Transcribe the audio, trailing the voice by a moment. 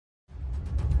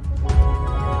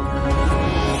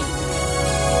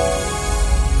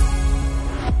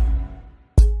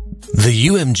The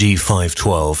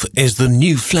UMG512 is the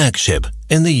new flagship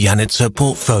in the Janitzer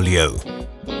portfolio.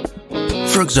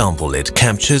 For example, it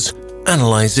captures,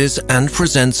 analyzes and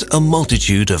presents a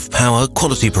multitude of power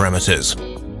quality parameters.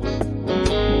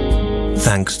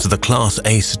 Thanks to the Class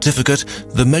A certificate,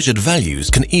 the measured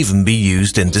values can even be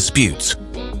used in disputes.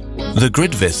 The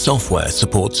GridVis software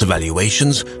supports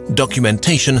evaluations,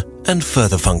 documentation and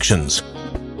further functions,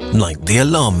 like the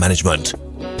alarm management.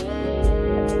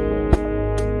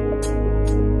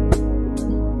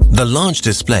 The large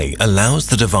display allows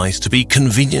the device to be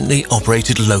conveniently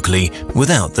operated locally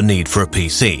without the need for a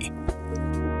PC.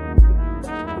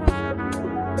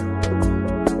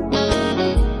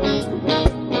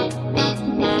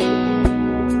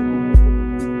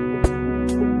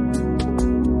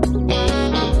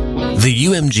 The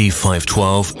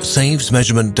UMG512 saves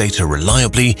measurement data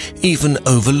reliably even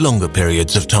over longer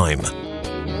periods of time.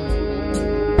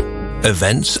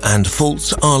 Events and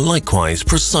faults are likewise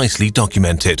precisely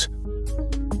documented.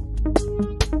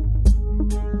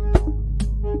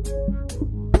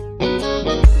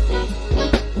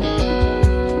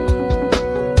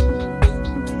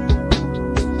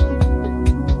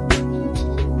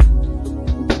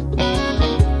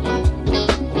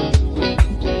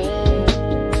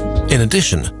 In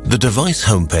addition, the device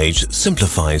homepage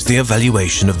simplifies the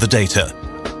evaluation of the data.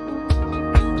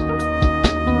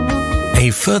 A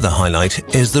further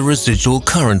highlight is the residual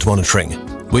current monitoring,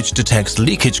 which detects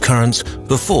leakage currents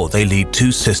before they lead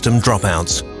to system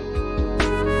dropouts.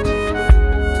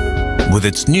 With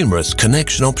its numerous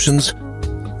connection options,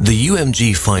 the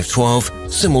UMG512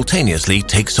 simultaneously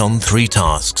takes on 3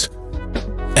 tasks: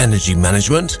 energy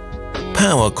management,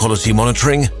 power quality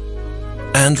monitoring,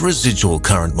 and residual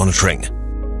current monitoring.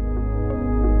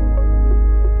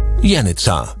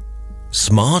 Janitzer.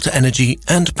 Smart energy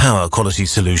and power quality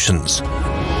solutions.